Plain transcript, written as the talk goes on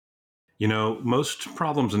Most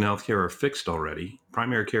problems in healthcare are fixed already.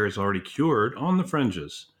 Primary care is already cured on the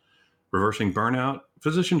fringes. Reversing burnout,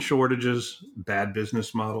 physician shortages, bad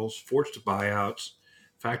business models, forced buyouts,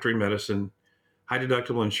 factory medicine, high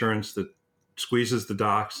deductible insurance that squeezes the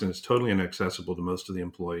docs and is totally inaccessible to most of the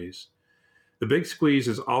employees. The big squeeze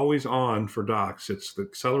is always on for docs. It's the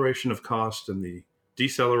acceleration of cost and the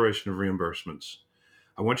deceleration of reimbursements.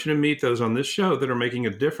 I want you to meet those on this show that are making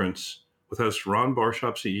a difference with host Ron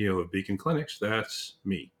Barshop, CEO of Beacon Clinics. That's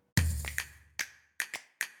me.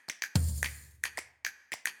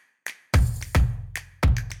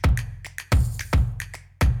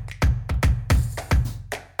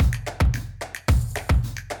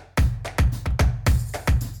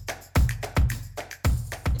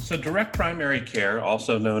 So direct primary care,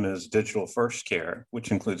 also known as digital first care,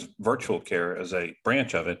 which includes virtual care as a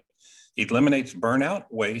branch of it, eliminates burnout,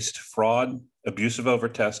 waste, fraud, abusive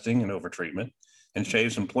overtesting and overtreatment, and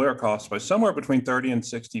shaves employer costs by somewhere between 30 and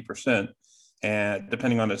 60%, and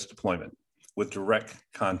depending on its deployment, with direct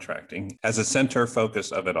contracting as a center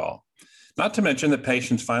focus of it all. Not to mention that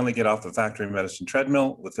patients finally get off the factory medicine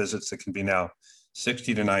treadmill with visits that can be now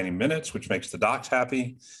 60 to 90 minutes, which makes the docs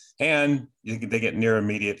happy, and they get near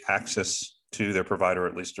immediate access to their provider, or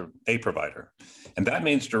at least a provider. And that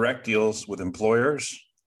means direct deals with employers,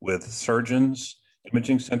 with surgeons,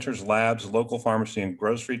 imaging centers, labs, local pharmacy and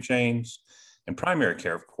grocery chains, and primary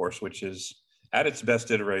care, of course, which is at its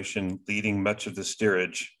best iteration, leading much of the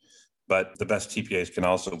steerage, but the best TPAs can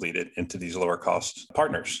also lead it into these lower cost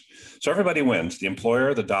partners. So everybody wins: the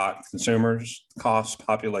employer, the doc, consumers, cost,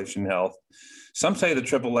 population health. Some say the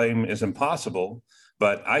triple aim is impossible,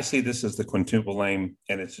 but I see this as the quintuple aim,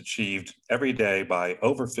 and it's achieved every day by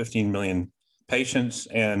over 15 million patients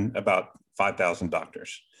and about 5,000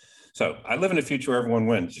 doctors. So I live in a future where everyone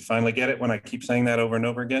wins. You finally get it when I keep saying that over and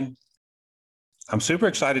over again? I'm super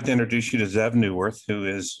excited to introduce you to Zev Neuwirth, who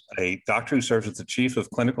is a doctor who serves as the Chief of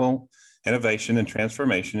Clinical Innovation and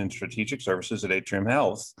Transformation and Strategic Services at Atrium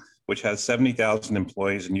Health, which has 70,000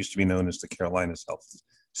 employees and used to be known as the Carolinas Health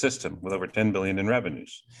System, with over 10 billion in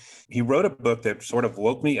revenues. He wrote a book that sort of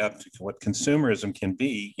woke me up to what consumerism can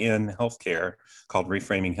be in healthcare, called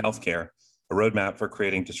Reframing Healthcare, a roadmap for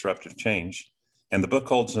creating disruptive change. And the book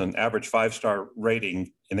holds an average 5-star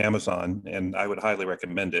rating in Amazon, and I would highly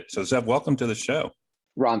recommend it. So Zev, welcome to the show.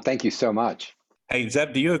 Ron, thank you so much. Hey,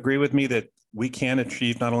 Zev, do you agree with me that we can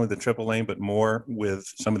achieve not only the triple aim, but more with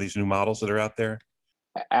some of these new models that are out there?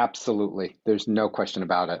 Absolutely. There's no question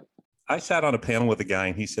about it. I sat on a panel with a guy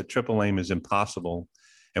and he said triple aim is impossible.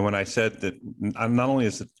 And when I said that not only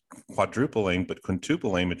is it quadruple aim, but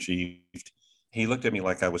quintuple aim achieved, he looked at me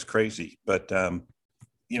like I was crazy. But,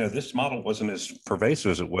 this model wasn't as pervasive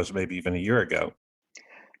as it was maybe even a year ago.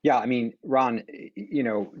 Yeah, I mean, Ron,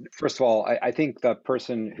 first of all, I think the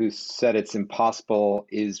person who said it's impossible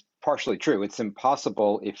is partially true. It's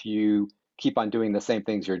impossible if you keep on doing the same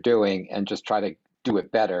things you're doing and just try to do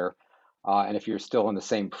it better. And if you're still in the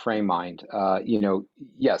same frame mind,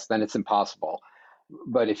 yes, then it's impossible.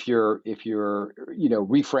 But if you're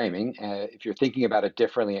reframing, if you're thinking about it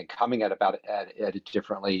differently and coming at it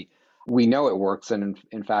differently, we know it works. And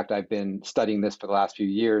in fact, I've been studying this for the last few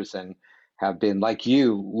years and have been, like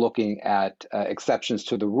you, looking at exceptions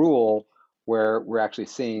to the rule where we're actually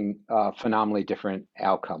seeing phenomenally different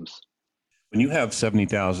outcomes. When you have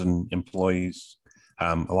 70,000 employees,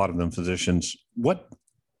 a lot of them physicians, what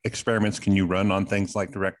experiments can you run on things like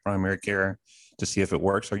direct primary care to see if it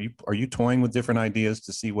works? Are you toying with different ideas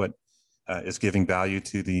to see what is giving value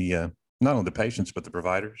to the not only the patients but the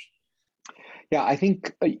providers? Yeah, I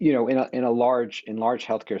think in large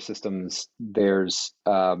healthcare systems, there's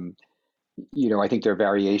I think there are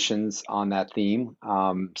variations on that theme.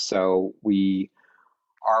 So we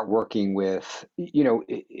are working with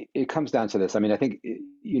it comes down to this. I mean, I think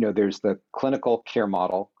there's the clinical care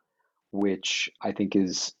model, which I think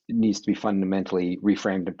needs to be fundamentally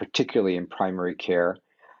reframed, and particularly in primary care.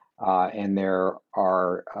 And there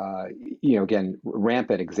are, again,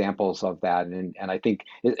 rampant examples of that. And I think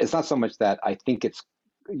it's not so much that I think it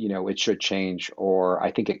should change or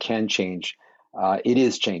I think it can change. It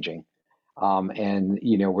is changing. And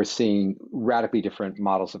we're seeing radically different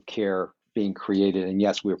models of care being created. And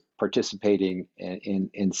yes, we're participating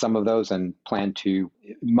in some of those and plan to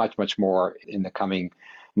much more in the coming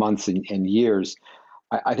months and years.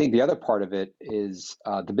 I think the other part of it is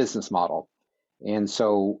the business model. And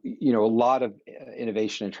so, a lot of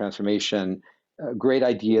innovation and transformation, great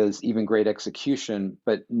ideas, even great execution,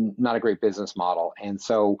 but not a great business model. And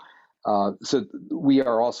so So we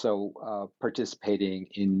are also participating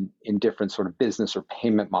in different sort of business or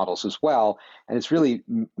payment models as well, and it's really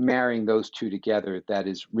marrying those two together that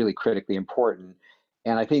is really critically important.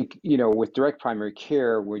 And I think, with direct primary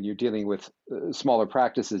care, when you're dealing with smaller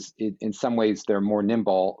practices, in some ways they're more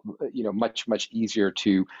nimble, much easier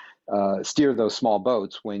to steer those small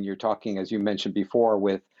boats when you're talking, as you mentioned before,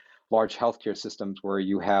 with large healthcare systems where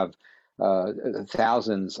you have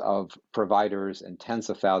thousands of providers and tens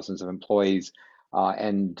of thousands of employees,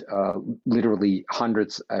 and literally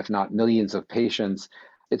hundreds, if not millions of patients.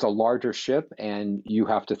 It's a larger ship, and you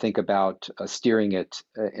have to think about steering it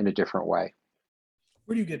in a different way.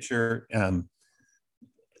 Where do you get your, I'm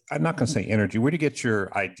not going to say energy, where do you get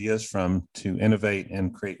your ideas from to innovate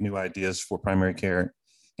and create new ideas for primary care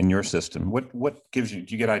in your system? What gives you,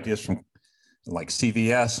 do you get ideas from like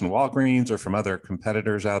CVS and Walgreens or from other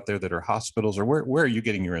competitors out there that are hospitals, or where are you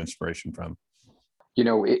getting your inspiration from?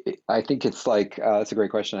 I think it's like that's a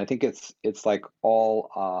great question. I think it's like all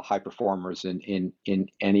high performers in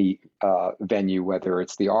any venue, whether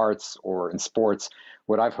it's the arts or in sports.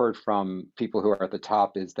 What I've heard from people who are at the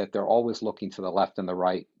top is that they're always looking to the left and the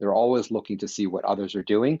right. They're always looking to see what others are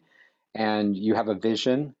doing, and you have a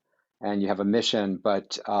vision and you have a mission.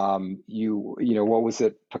 But what was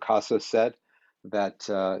it Picasso said? That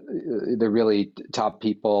the really top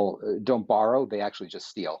people don't borrow; they actually just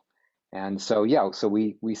steal. And so, yeah, so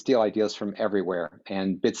we steal ideas from everywhere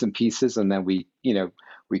and bits and pieces, and then we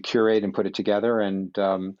curate and put it together. And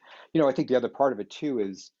I think the other part of it too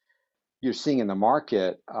is you're seeing in the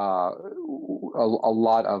market a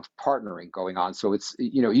lot of partnering going on. So it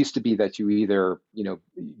used to be that you either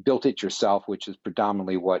built it yourself, which is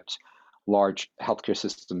predominantly what large healthcare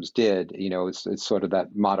systems did. It's sort of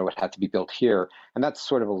that motto, it had to be built here, and that's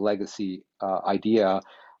sort of a legacy idea.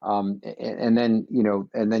 And then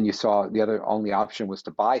you saw the other only option was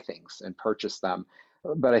to buy things and purchase them.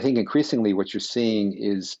 But I think increasingly what you're seeing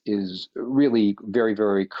is really very,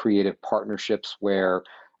 very creative partnerships where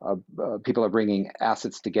people are bringing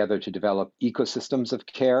assets together to develop ecosystems of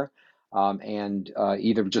care, and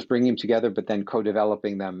either just bringing them together, but then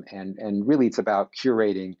co-developing them. And really it's about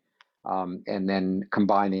curating, and then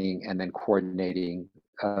combining and then coordinating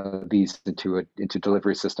these into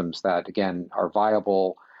delivery systems that, again, are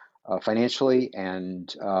viable financially,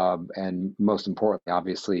 and most importantly,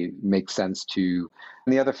 obviously, make sense to.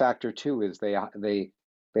 And the other factor too is they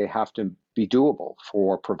have to be doable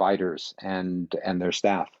for providers and their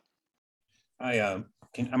staff. I'm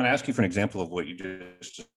going to ask you for an example of what you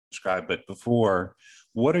just described, but before,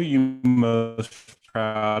 what are you most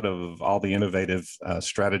proud of all the innovative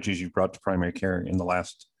strategies you've brought to primary care in the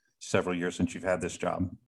last several years since you've had this job?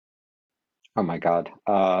 Oh my God,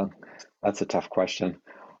 that's a tough question.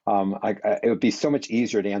 It would be so much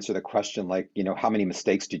easier to answer the question like, how many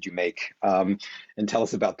mistakes did you make? And tell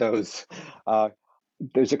us about those.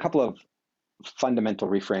 There's a couple of fundamental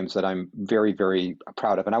reframes that I'm very, very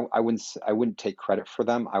proud of, and I wouldn't take credit for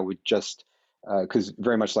them. I would just, because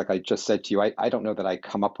very much like I just said to you, I don't know that I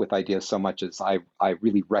come up with ideas so much as I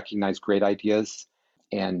really recognize great ideas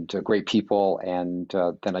and great people, and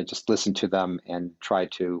then I just listen to them and try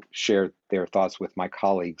to share their thoughts with my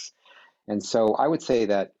colleagues. And so I would say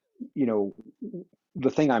that, the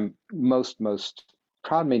thing I'm most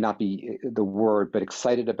proud may not be the word, but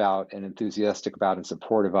excited about and enthusiastic about and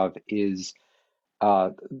supportive of is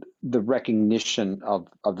the recognition of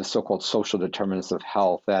the so-called social determinants of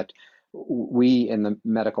health, that we in the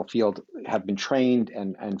medical field have been trained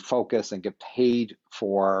and focused and get paid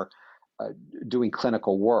for doing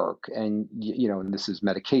clinical work. And, and this is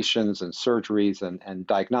medications and surgeries and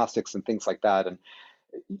diagnostics and things like that.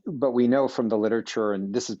 But we know from the literature,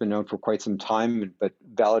 and this has been known for quite some time, but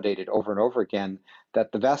validated over and over again,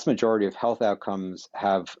 that the vast majority of health outcomes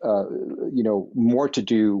have, more to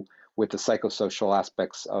do with the psychosocial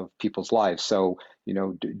aspects of people's lives. So,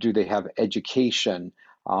 do they have education?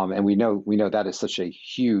 And we know that is such a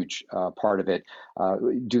huge part of it.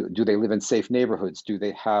 Do they live in safe neighborhoods? Do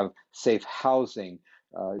they have safe housing?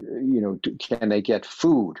 Can they get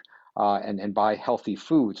food and buy healthy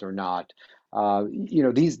foods or not?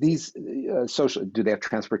 These social. Do they have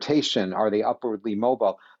transportation? Are they upwardly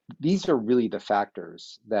mobile? These are really the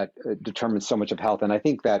factors that determine so much of health. And I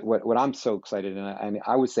think that what I'm so excited and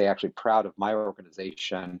I would say actually proud of my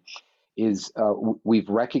organization is we've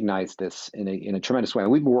recognized this in a tremendous way.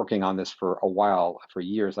 And we've been working on this for a while, for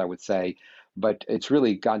years, I would say, but it's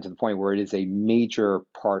really gotten to the point where it is a major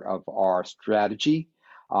part of our strategy,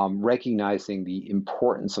 recognizing the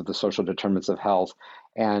importance of the social determinants of health,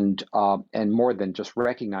 and more than just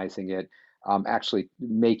recognizing it, actually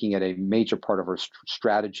making it a major part of our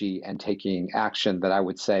strategy and taking action that I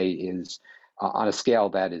would say is on a scale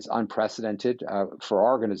that is unprecedented for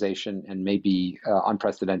our organization and maybe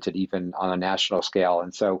unprecedented even on a national scale.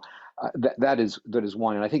 And so that is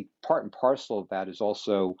one. And I think part and parcel of that is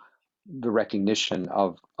also the recognition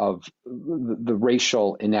of the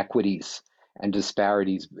racial inequities and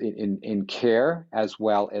disparities in care as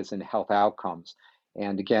well as in health outcomes.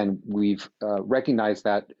 And again, we've recognized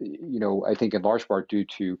that, I think in large part due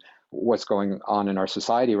to what's going on in our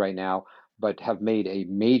society right now, but have made a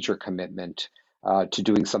major commitment to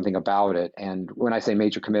doing something about it. And when I say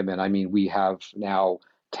major commitment, I mean we have now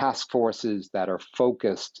task forces that are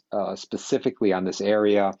focused specifically on this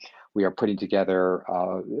area. We are putting together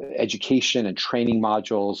education and training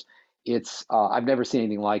modules. It's I've never seen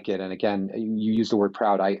anything like it. And again, you use the word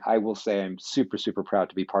proud. I will say I'm super, super proud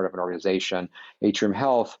to be part of an organization, Atrium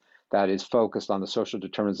Health, that is focused on the social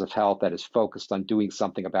determinants of health, that is focused on doing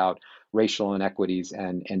something about racial inequities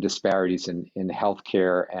and disparities in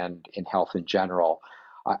healthcare and in health in general.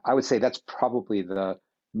 I would say that's probably the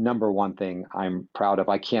number one thing I'm proud of.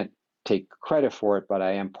 I can't take credit for it, but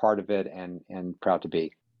I am part of it and proud to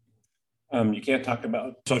be. You can't talk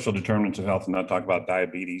about social determinants of health and not talk about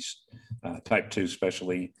diabetes, type 2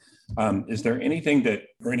 especially. Is there anything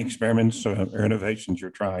or any experiments or innovations you're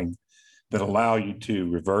trying that allow you to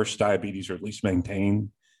reverse diabetes or at least maintain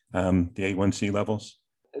the A1C levels?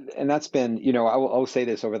 And that's been, I will say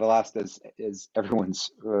this over the last, as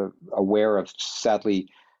everyone's aware of, sadly,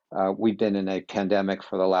 we've been in a pandemic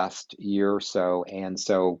for the last year or so. And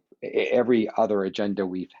so every other agenda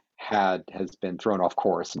we've had has been thrown off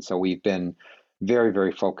course. And so we've been very,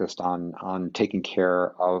 very focused on taking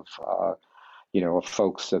care of, of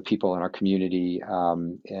folks, people in our community.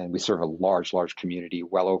 And we serve a large, large community,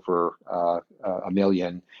 well over 1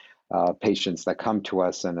 million patients that come to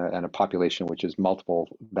us and a population which is multiple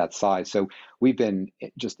that size. So we've been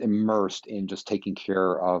just immersed in just taking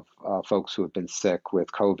care of folks who have been sick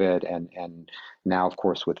with COVID and now, of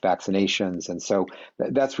course, with vaccinations. And so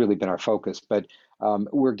that's really been our focus. But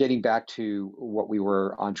we're getting back to what we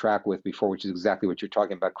were on track with before, which is exactly what you're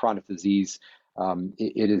talking about, chronic disease.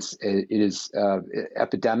 It is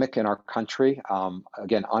epidemic in our country.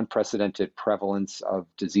 Again, unprecedented prevalence of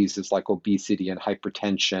diseases like obesity and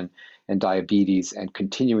hypertension and diabetes, and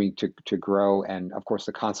continuing to grow. And of course,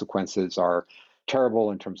 the consequences are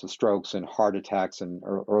terrible in terms of strokes and heart attacks and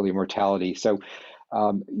early mortality. So,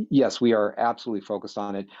 yes, we are absolutely focused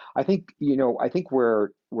on it. I think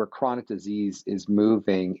where chronic disease is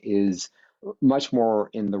moving is much more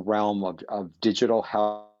in the realm of digital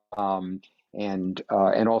health. And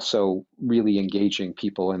also really engaging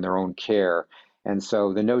people in their own care. And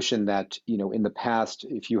so the notion that, in the past,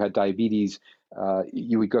 if you had diabetes,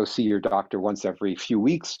 you would go see your doctor once every few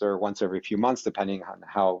weeks or once every few months, depending on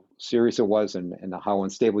how serious it was and how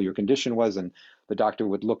unstable your condition was. And the doctor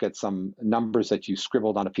would look at some numbers that you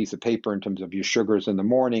scribbled on a piece of paper in terms of your sugars in the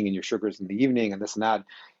morning and your sugars in the evening and this and that,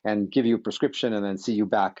 and give you a prescription and then see you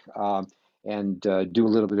back. And do a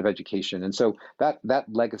little bit of education. And so that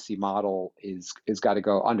legacy model is got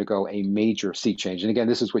to undergo a major sea change. And again,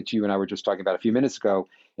 this is what you and I were just talking about a few minutes ago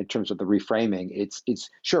in terms of the reframing. It's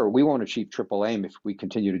sure, we won't achieve triple aim if we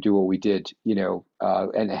continue to do what we did,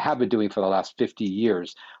 and have been doing for the last 50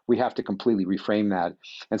 years. We have to completely reframe that.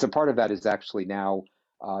 And so part of that is actually now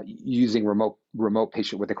using remote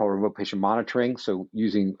patient, what they call remote patient monitoring. So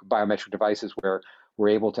using biometric devices where we're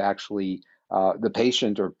able to actually the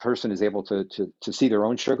patient or person is able to see their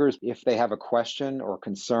own sugars. If they have a question or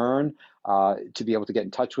concern, to be able to get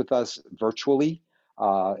in touch with us virtually,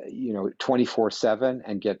 24/7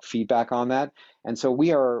 and get feedback on that. And so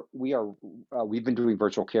we've been doing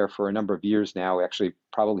virtual care for a number of years now, actually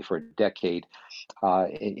probably for a decade,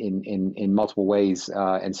 in multiple ways.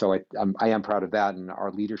 And so I am proud of that and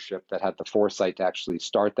our leadership that had the foresight to actually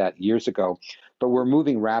start that years ago. But we're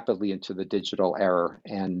moving rapidly into the digital era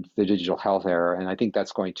and the digital health era. And I think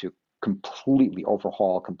that's going to completely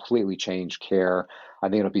overhaul, completely change care. I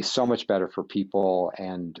think it'll be so much better for people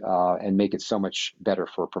and make it so much better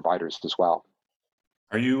for providers as well.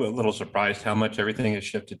 Are you a little surprised how much everything has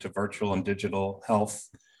shifted to virtual and digital health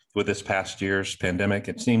with this past year's pandemic?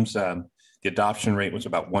 It seems the adoption rate was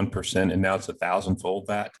about 1%, and now it's 1,000-fold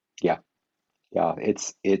that. Yeah,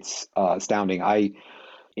 it's astounding. I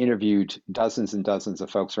interviewed dozens and dozens of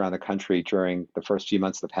folks around the country during the first few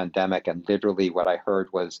months of the pandemic, and literally what I heard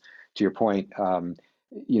was, to your point,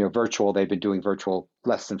 virtual. They've been doing virtual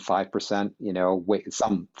less than 5%.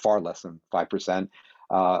 Some far less than 5%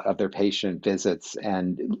 of their patient visits,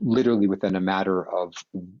 and literally within a matter of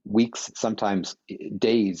weeks, sometimes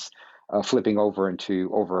days, flipping over into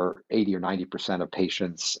over 80 or 90% of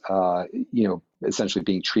patients, essentially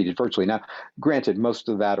being treated virtually. Now, granted, most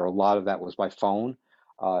of that or a lot of that was by phone,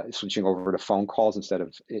 switching over to phone calls instead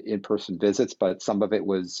of in-person visits, but some of it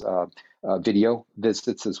was video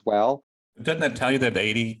visits as well. Doesn't that tell you that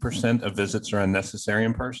 80% of visits are unnecessary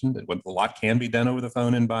in person? That a lot can be done over the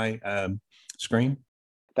phone and by screen?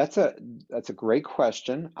 That's a great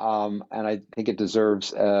question, and I think it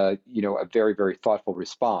deserves a very, very thoughtful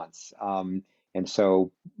response. And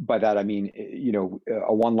so by that I mean,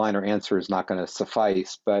 a one-liner answer is not going to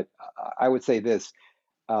suffice. But I would say this: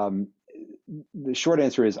 um, the short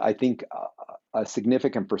answer is I think a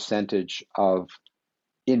significant percentage of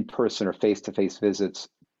in-person or face-to-face visits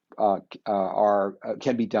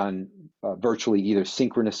can be done virtually, either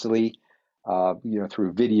synchronously,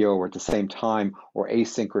 through video or at the same time, or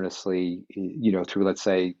asynchronously, through, let's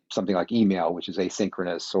say, something like email, which is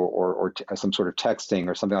asynchronous, or some sort of texting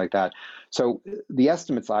or something like that. So the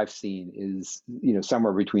estimates I've seen is,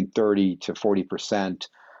 somewhere between 30 to 40%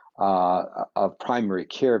 of primary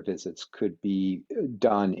care visits could be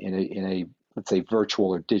done in a let's say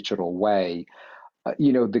virtual or digital way.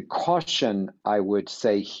 The caution I would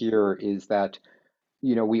say here is that,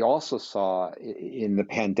 we also saw in the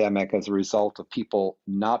pandemic, as a result of people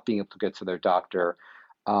not being able to get to their doctor,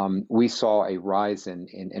 we saw a rise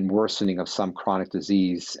in worsening of some chronic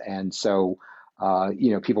disease. And so,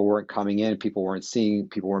 people weren't coming in, people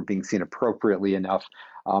weren't being seen appropriately enough.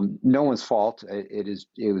 No one's fault.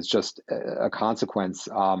 It was just a consequence.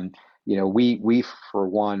 We for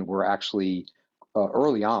one were actually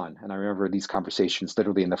early on, and I remember these conversations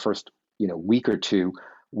literally in the first week or two.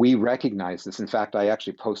 We recognized this. In fact, I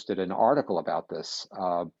actually posted an article about this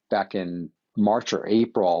back in March or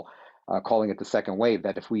April, calling it the second wave.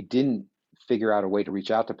 That if we didn't figure out a way to reach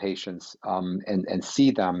out to patients and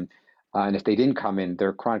see them, and if they didn't come in,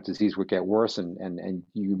 their chronic disease would get worse, and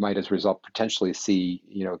you might, as a result, potentially see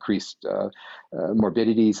increased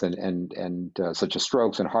morbidities and such as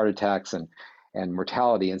strokes and heart attacks and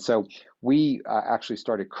mortality. And so we actually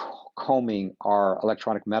started combing our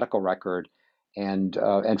electronic medical record, and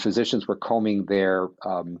physicians were combing their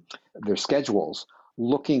schedules,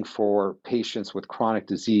 looking for patients with chronic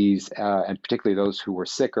disease, and particularly those who were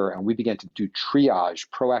sicker. And we began to do triage,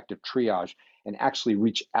 proactive triage, and actually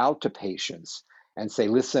reach out to patients and say,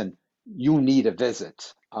 listen, you need a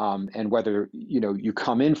visit. And whether you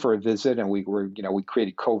come in for a visit, and we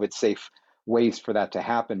created COVID safe ways for that to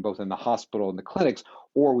happen, both in the hospital and the clinics,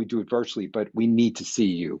 or we do it virtually, but we need to see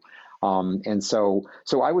you. And so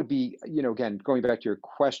I would be, again, going back to your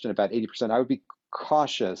question about 80%, I would be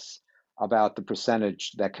cautious about the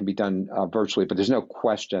percentage that can be done virtually, but there's no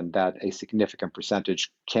question that a significant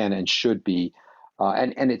percentage can and should be.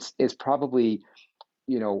 And it's probably,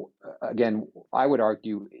 again, I would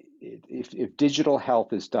argue if digital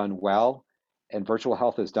health is done well and virtual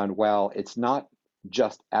health is done well, it's not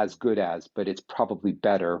just as good as, but it's probably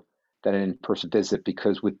better than an in-person visit,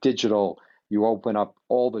 because with digital, you open up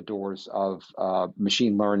all the doors of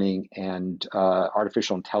machine learning and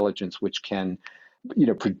artificial intelligence, which can,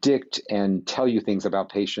 predict and tell you things about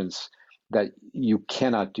patients that you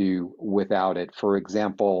cannot do without it. For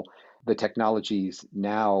example, the technologies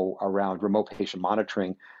now around remote patient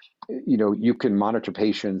monitoring, you can monitor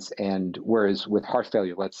patients, and whereas with heart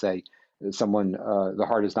failure, let's say someone, the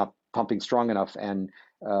heart is not pumping strong enough, and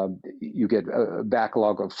you get a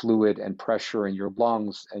backlog of fluid and pressure in your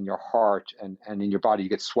lungs and your heart and in your body, you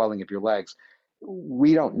get swelling of your legs.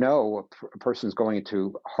 We don't know a person is going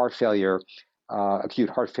into heart failure, acute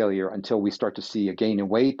heart failure, until we start to see a gain in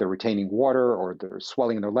weight, they're retaining water, or they're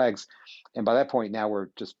swelling in their legs. And by that point, now we're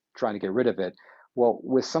just trying to get rid of it. Well,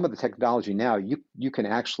 with some of the technology now, you can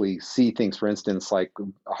actually see things, for instance, like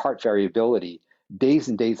heart variability, days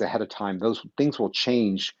and days ahead of time. Those things will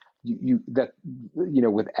change.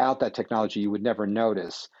 Without that technology, you would never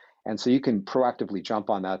notice. And so you can proactively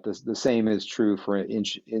jump on that. The same is true for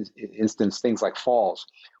instance, things like falls.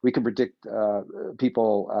 We can predict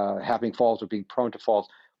people having falls or being prone to falls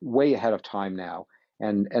way ahead of time now.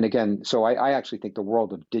 And again, so I actually think the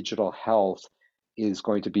world of digital health is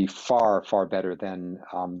going to be far, far better than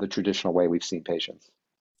the traditional way we've seen patients.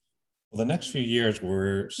 Well, the next few years,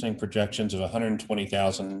 we're seeing projections of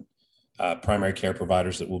 120,000 primary care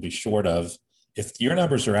providers that we'll be short of. If your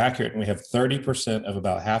numbers are accurate, and we have 30% of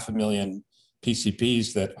about 500,000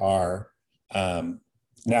 PCPs that are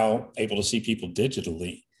now able to see people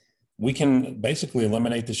digitally, we can basically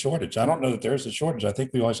eliminate the shortage. I don't know that there's a shortage. I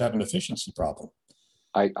think we always have an efficiency problem.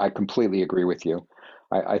 I completely agree with you.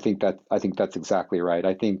 I think that's exactly right.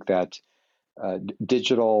 I think that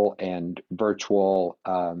digital and virtual,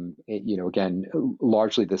 again,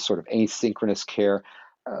 largely this sort of asynchronous care,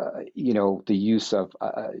 the use of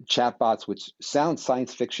chatbots, which sounds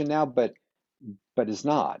science fiction now, but is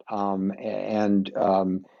not.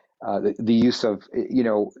 The use of,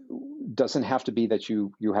 doesn't have to be that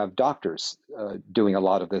you have doctors doing a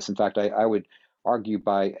lot of this. In fact, I would argue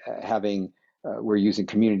by having, we're using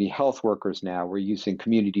community health workers now, we're using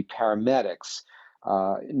community paramedics,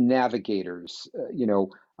 navigators,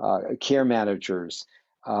 care managers,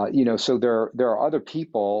 so there are other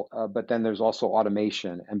people, but then there's also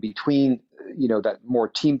automation. And between, that more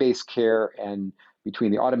team-based care and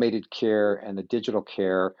between the automated care and the digital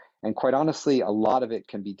care, and quite honestly, a lot of it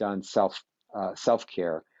can be done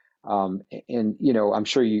self-care. I'm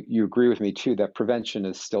sure you agree with me too, that prevention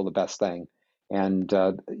is still the best thing. And,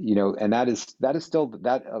 and that is still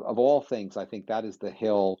that of all things, I think that is the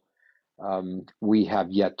hill we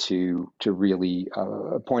have yet to really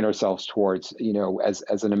point ourselves towards.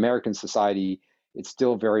 As an American society, it's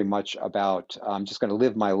still very much about I'm just going to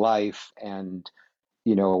live my life and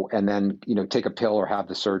then take a pill or have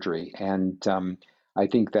the surgery. And I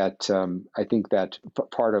think that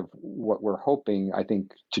part of what we're hoping,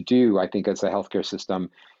 to do, as a healthcare system,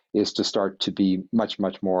 is to start to be much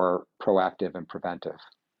more proactive and preventive.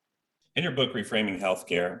 In your book, Reframing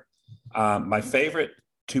Healthcare, my favorite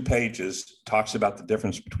 2 pages talks about the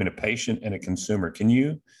difference between a patient and a consumer. Can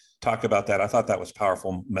you talk about that? I thought that was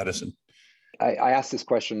powerful medicine. I ask this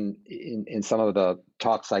question in some of the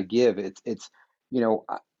talks I give.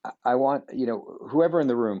 I want, whoever in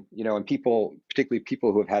the room, and people, particularly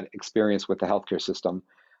people who have had experience with the healthcare system.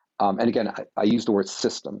 And again, I use the word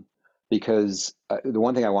system because the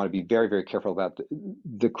one thing I want to be very, very careful about,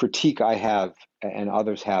 the critique I have and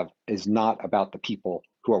others have is not about the people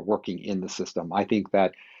who are working in the system. I think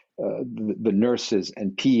that the nurses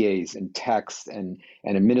and PAs and techs and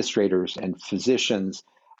administrators and physicians,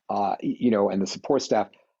 and the support staff,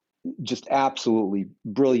 just absolutely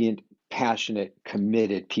brilliant, passionate,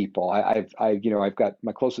 committed people. I've got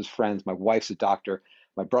my closest friends. My wife's a doctor.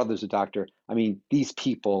 My brother's a doctor. I mean, these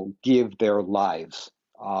people give their lives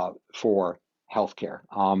for healthcare.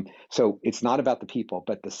 So it's not about the people,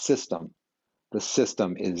 but the system. The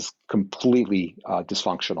system is completely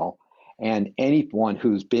dysfunctional. And anyone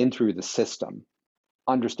who's been through the system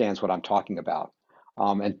understands what I'm talking about.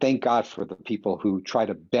 And thank God for the people who try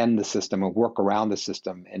to bend the system and work around the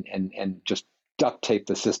system and just duct tape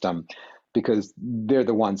the system, because they're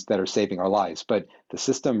the ones that are saving our lives. But the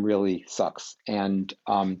system really sucks. And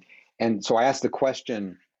so I asked the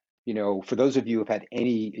question, for those of you who've had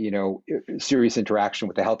any, serious interaction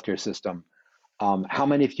with the healthcare system, how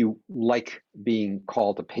many of you like being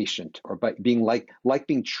called a patient, or being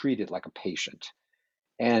being treated like a patient?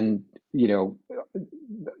 And, no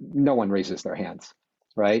one raises their hands,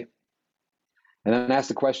 right? And then I asked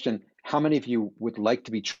the question, how many of you would like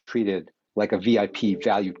to be treated like a VIP,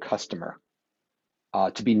 valued customer,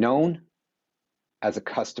 to be known as a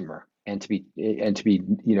customer and to be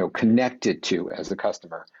connected to as a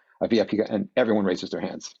customer, a VIP? And everyone raises their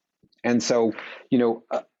hands. And so,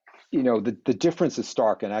 the difference is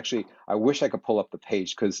stark. And actually, I wish I could pull up the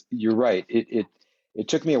page, because you're right. It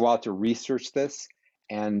took me a while to research this,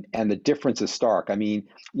 and the difference is stark. I mean,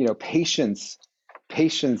 patients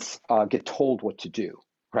get told what to do,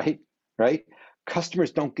 right? Right?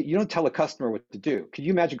 Customers don't. You don't tell a customer what to do. Can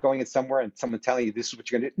you imagine going in somewhere and someone telling you this is what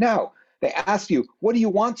you're going to do? No, they ask you, "What do you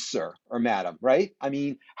want, sir or madam?" Right? I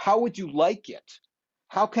mean, how would you like it?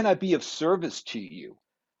 How can I be of service to you?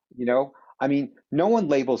 I mean, no one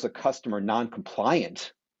labels a customer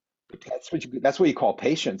non-compliant. That's what you call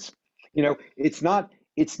patience. It's not.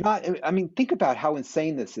 I mean, think about how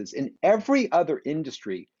insane this is. In every other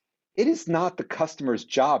industry, it is not the customer's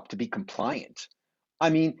job to be compliant. I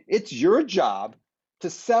mean, it's your job to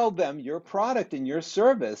sell them your product and your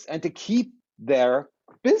service and to keep their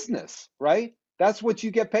business, right? That's what you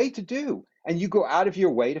get paid to do. And you go out of your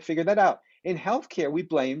way to figure that out. In healthcare, we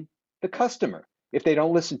blame the customer if they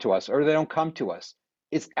don't listen to us or they don't come to us.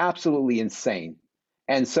 It's absolutely insane.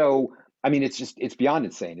 And so, I mean, it's beyond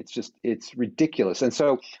insane. It's ridiculous. And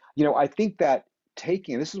so, I think that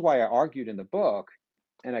this is why I argued in the book,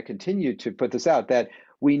 and I continue to put this out, that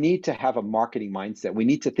we need to have a marketing mindset. We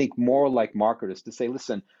need to think more like marketers, to say,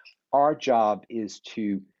 listen, our job is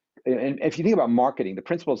to, and if you think about marketing, the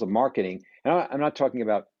principles of marketing, and I'm not talking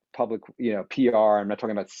about public, PR, I'm not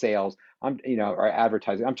talking about sales, or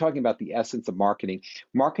advertising. I'm talking about the essence of marketing.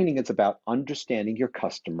 Marketing is about understanding your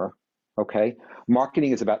customer, okay?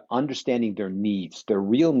 Marketing is about understanding their needs, their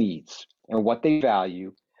real needs, and what they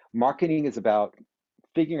value. Marketing is about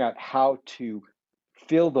figuring out how to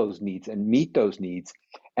fulfill those needs and meet those needs,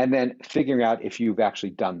 and then figuring out if you've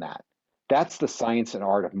actually done that. That's the science and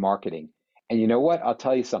art of marketing. And you know what? I'll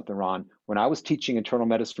tell you something, Ron. When I was teaching internal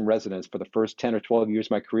medicine residents for the first 10 or 12 years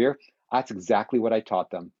of my career, that's exactly what I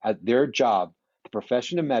taught them. At their job, the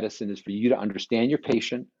profession of medicine is for you to understand your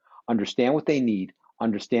patient, understand what they need,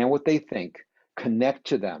 understand what they think, connect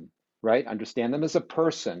to them, right? Understand them as a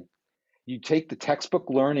person. You take the textbook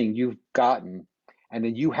learning you've gotten, and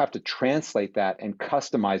then you have to translate that and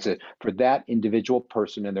customize it for that individual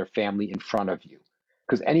person and their family in front of you.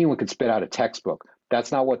 Because anyone can spit out a textbook.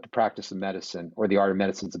 That's not what the practice of medicine or the art of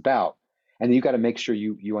medicine is about. And you got to make sure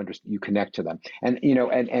you connect to them, and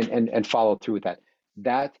and follow through with that.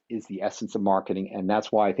 That is the essence of marketing, and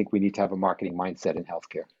that's why I think we need to have a marketing mindset in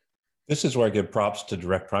healthcare. This is where I give props to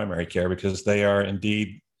direct primary care, because they are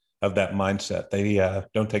indeed of that mindset. They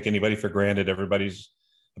don't take anybody for granted. Everybody's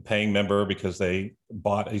a paying member because they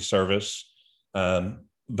bought a service,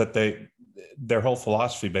 but their whole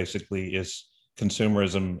philosophy basically is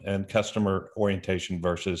consumerism and customer orientation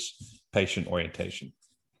versus patient orientation.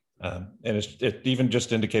 And it's even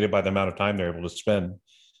just indicated by the amount of time they're able to spend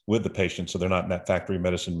with the patient, so they're not in that factory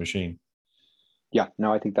medicine machine. Yeah,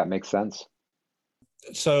 no, I think that makes sense.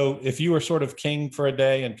 So if you were sort of king for a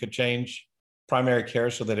day and could change primary care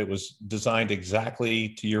so that it was designed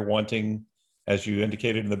exactly to your wanting, as you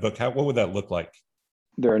indicated in the book, what would that look like?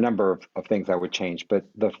 There are a number of things I would change, but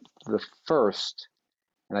the first,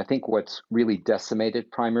 and I think what's really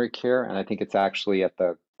decimated primary care, and I think it's actually at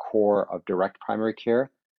the core of direct primary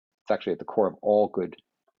care, it's actually at the core of all good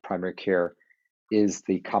primary care, is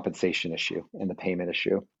the compensation issue and the payment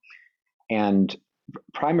issue. And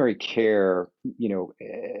primary care,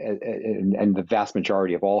 and the vast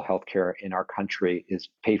majority of all healthcare in our country is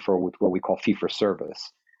paid for with what we call fee for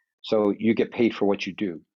service. So you get paid for what you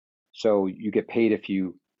do. So you get paid if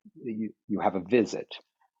you have a visit.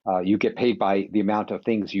 You get paid by the amount of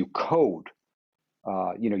things you code.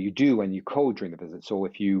 You do and you code during the visit. So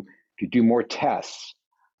if you do more tests,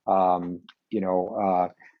 those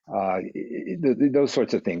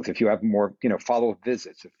sorts of things. If you have more, follow-up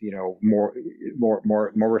visits, if more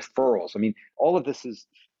referrals. I mean, all of this is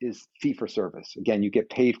fee for service. Again, you get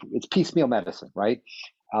paid. It's piecemeal medicine, right?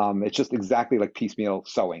 It's just exactly like piecemeal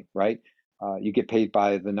sewing, right? You get paid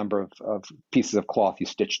by the number of pieces of cloth you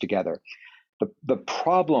stitch together. The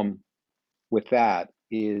problem with that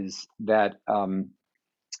is that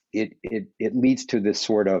it leads to this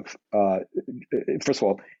sort of first of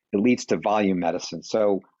all, it leads to volume medicine.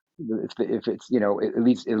 So if it's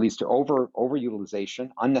it leads to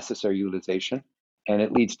overutilization, unnecessary utilization, and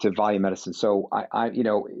it leads to volume medicine. So I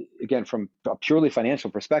again, from a purely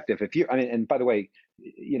financial perspective, and by the way,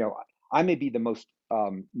 I may be the most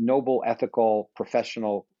noble, ethical,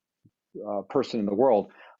 professional person in the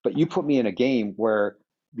world, but you put me in a game where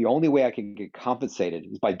the only way I can get compensated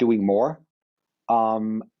is by doing more.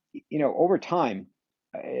 Over time,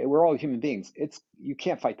 we're all human beings. You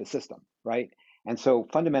can't fight the system, right? And so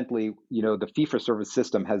fundamentally, the fee-for-service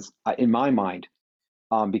system has, in my mind,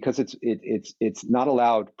 because it's not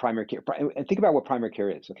allowed primary care. And think about what primary care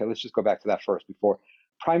is. Okay, let's just go back to that first. Before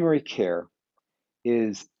primary care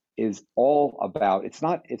is all about. It's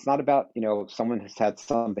not about someone has had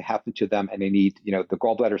something happen to them and they need the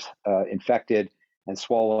gallbladder's infected and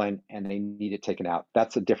swollen and they need it taken out.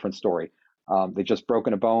 That's a different story. They've just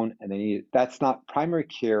broken a bone and they need. That's not primary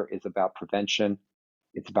care. Is about prevention.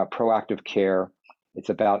 It's about proactive care. It's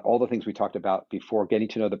about all the things we talked about before, getting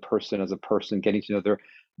to know the person as a person, getting to know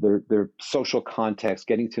their social context,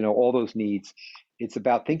 getting to know all those needs. It's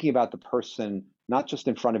about thinking about the person, not just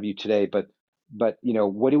in front of you today, but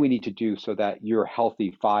what do we need to do so that you're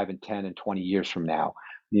healthy 5 and 10 and 20 years from now?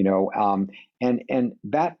 And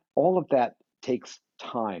that all of that takes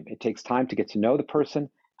time. It takes time to get to know the person. It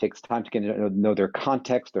takes time to get to know their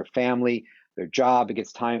context, their family, their job. It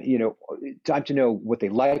gets time, time to know what they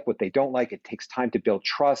like, what they don't like. It takes time to build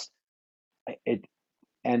trust.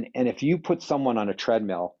 And if you put someone on a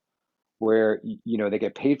treadmill where they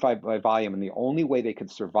get paid by volume, and the only way they can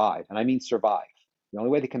survive, and I mean survive, the only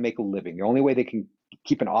way they can make a living, the only way they can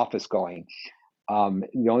keep an office going,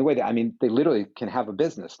 the only way they literally can have a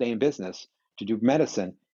business, stay in business to do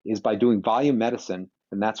medicine is by doing volume medicine.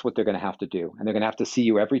 And that's what they're going to have to do. And they're going to have to see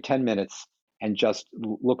you every 10 minutes and just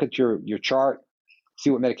look at your chart, see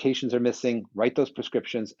what medications are missing, write those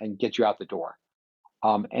prescriptions, and get you out the door.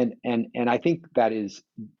 And I think that is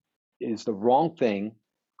the wrong thing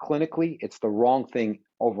clinically. It's the wrong thing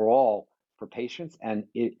overall for patients. And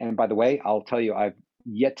by the way, I'll tell you, I've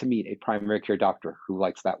yet to meet a primary care doctor who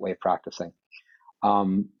likes that way of practicing.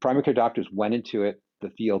 Primary care doctors went into it the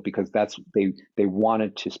field because they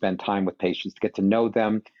wanted to spend time with patients, to get to know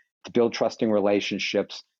them, to build trusting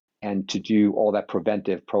relationships, and to do all that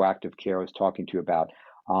preventive, proactive care I was talking to you about.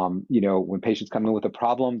 When patients come in with a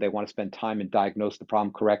problem, they want to spend time and diagnose the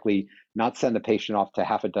problem correctly, not send the patient off to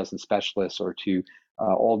half a dozen specialists or to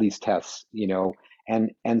all these tests.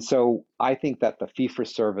 And so I think that the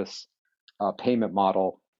fee-for-service payment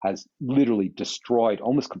model has literally destroyed,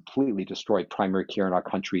 almost completely destroyed primary care in our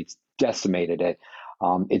country. It's decimated it.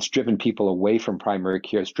 It's driven people away from primary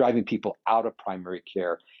care. It's driving people out of primary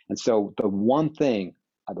care. And so the one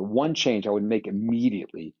change I would make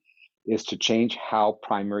immediately is to change how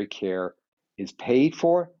primary care is paid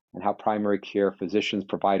for and how primary care physicians,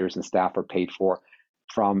 providers, and staff are paid for,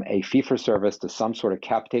 from a fee-for-service to some sort of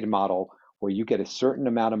capitated model where you get a certain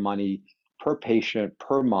amount of money per patient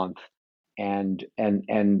per month, and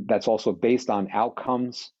that's also based on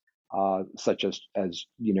outcomes such as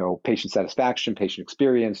patient satisfaction, patient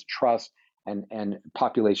experience, trust, and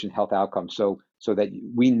population health outcomes, so that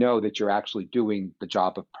we know that you're actually doing the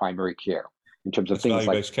job of primary care in terms of That's things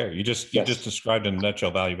value-based care. You just described in a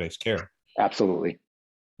nutshell value-based care. Absolutely.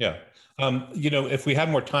 Yeah. If we had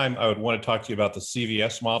more time, I would want to talk to you about the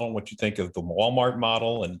CVS model, what you think of the Walmart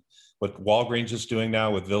model and what Walgreens is doing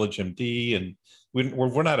now with VillageMD. And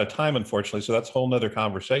we're not out of time, unfortunately. So that's a whole nother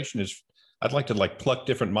conversation. I'd like to pluck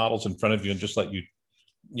different models in front of you and just let you,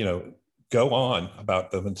 go on about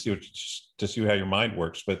them and see how your mind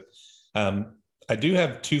works. But I do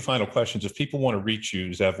have two final questions. If people want to reach you,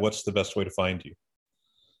 Zev, what's the best way to find you?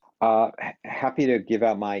 Happy to give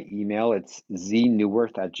out my email. It's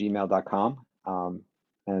zneuwirth@gmail.com.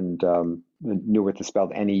 And Neuwirth is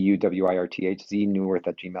spelled Neuwirth,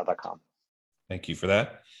 zneuwirth@gmail.com. Thank you for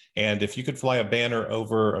that. And if you could fly a banner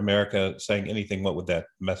over America saying anything, what would that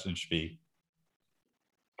message be?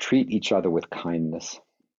 Treat each other with kindness.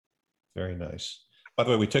 Very nice. By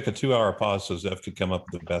the way, we took a 2-hour pause so Zev could come up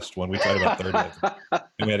with the best one. We tried about 30 of them,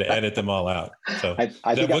 and we had to edit them all out. So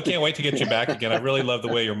Zev, we can't wait to get you back again. I really love the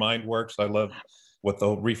way your mind works. I love what the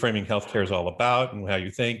Reframing Healthcare is all about and how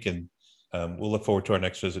you think, and we'll look forward to our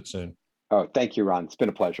next visit soon. Oh, thank you, Ron. It's been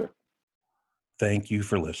a pleasure. Thank you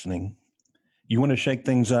for listening. You want to shake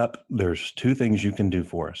things up? There's 2 things you can do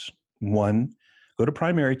for us. 1, go to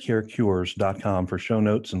primarycarecures.com for show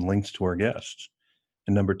notes and links to our guests.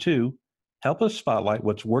 And number 2, help us spotlight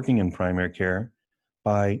what's working in primary care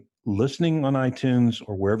by listening on iTunes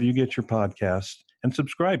or wherever you get your podcasts and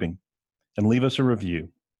subscribing, and leave us a review.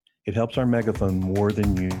 It helps our megaphone more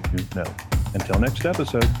than you know. Until next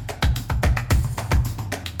episode.